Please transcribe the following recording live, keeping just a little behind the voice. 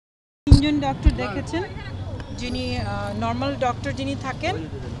তিনজন ডক্টর দেখেছেন, যিনি নর্মাল ডক্টর যিনি থাকেন,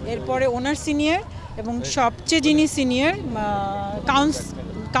 এরপরে ওনার সিনিয়র এবং সবচেয়ে যিনি সিনিয়র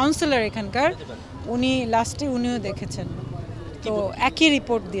কাউন্সিলর এখানকার, উনি লাস্টে উনিও দেখেছেন। তো একই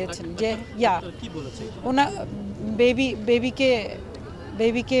রিপোর্ট দিয়েছেন যে ওনা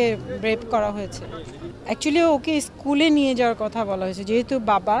বেবিকে রেপ করা হয়েছে। অ্যাকচুয়ালি ওকে স্কুলে নিয়ে যাওয়ার কথা বলা হয়েছে, যেহেতু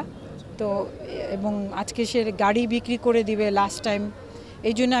বাবা তো, এবং আজকে সে গাড়ি বিক্রি করে দিবে লাস্ট টাইম,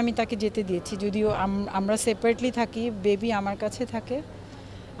 এই জন্য আমি তাকে যেতে দিয়েছি। যদিও আমরা সেপারেটলি থাকি, বেবি আমার কাছে থাকে,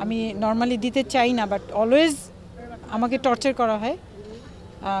 আমি নর্মালি দিতে চাই না, বাট অলওয়েজ আমাকে টর্চার করা হয়,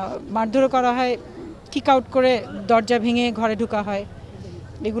 মারধর করা হয়, কিক আউট করে দরজা ভেঙে ঘরে ঢোকা হয়,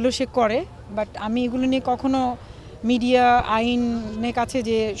 এগুলো সে করে। বাট আমি এগুলো নিয়ে কখনো মিডিয়া আইনের কাছে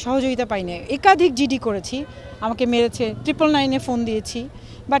যে সহযোগিতা পাই না। একাধিক জিডি করেছি, আমাকে মেরেছে, 999-এ ফোন দিয়েছি,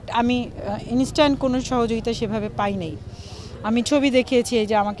 বাট আমি ইনস্ট্যান্ট কোনো সহযোগিতা সেভাবে পাই নাই। আমি ছবি দেখিয়েছি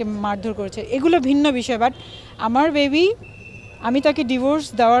যে আমাকে মারধর করেছে, এগুলো ভিন্ন বিষয়। বাট আমার বেবি, আমি তাকে ডিভোর্স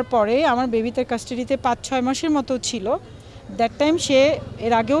দেওয়ার পরে আমার বেবি তার কাস্টাডিতে 5-6 মাসের মতো ছিল। দ্যাট টাইম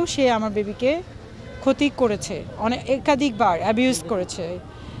এর আগেও সে আমার বেবিকে ক্ষতি করেছে, একাধিকবার অ্যাবিউজ করেছে।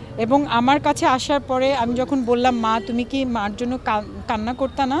 এবং আমার কাছে আসার পরে আমি যখন বললাম, মা তুমি কি মার জন্য কান্না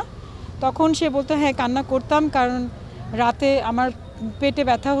করতা না, তখন সে বলতো হ্যাঁ কান্না করতাম, কারণ রাতে আমার পেটে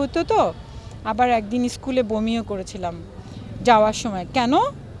ব্যথা হতো, তো আবার একদিন স্কুলে বমিও করেছিলাম যাওয়ার সময়। কেন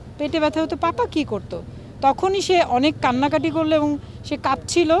পেটে ব্যথা হতো, পাপা কি করতো? তখনই সে অনেক কান্নাকাটি করলো এবং সে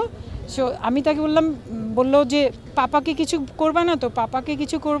কাঁপছিল। সো আমি তাকে বললো যে পাপাকে কিছু করবা না তো, পাপাকে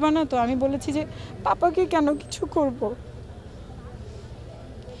কিছু করবা না তো? আমি বলেছি যে পাপাকে কেন কিছু করব?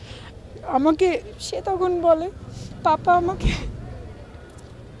 আমাকে সে তখন বলে পাপা আমাকে,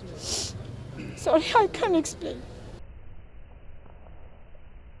 সরি আই ক্যান এক্সপ্লেইন,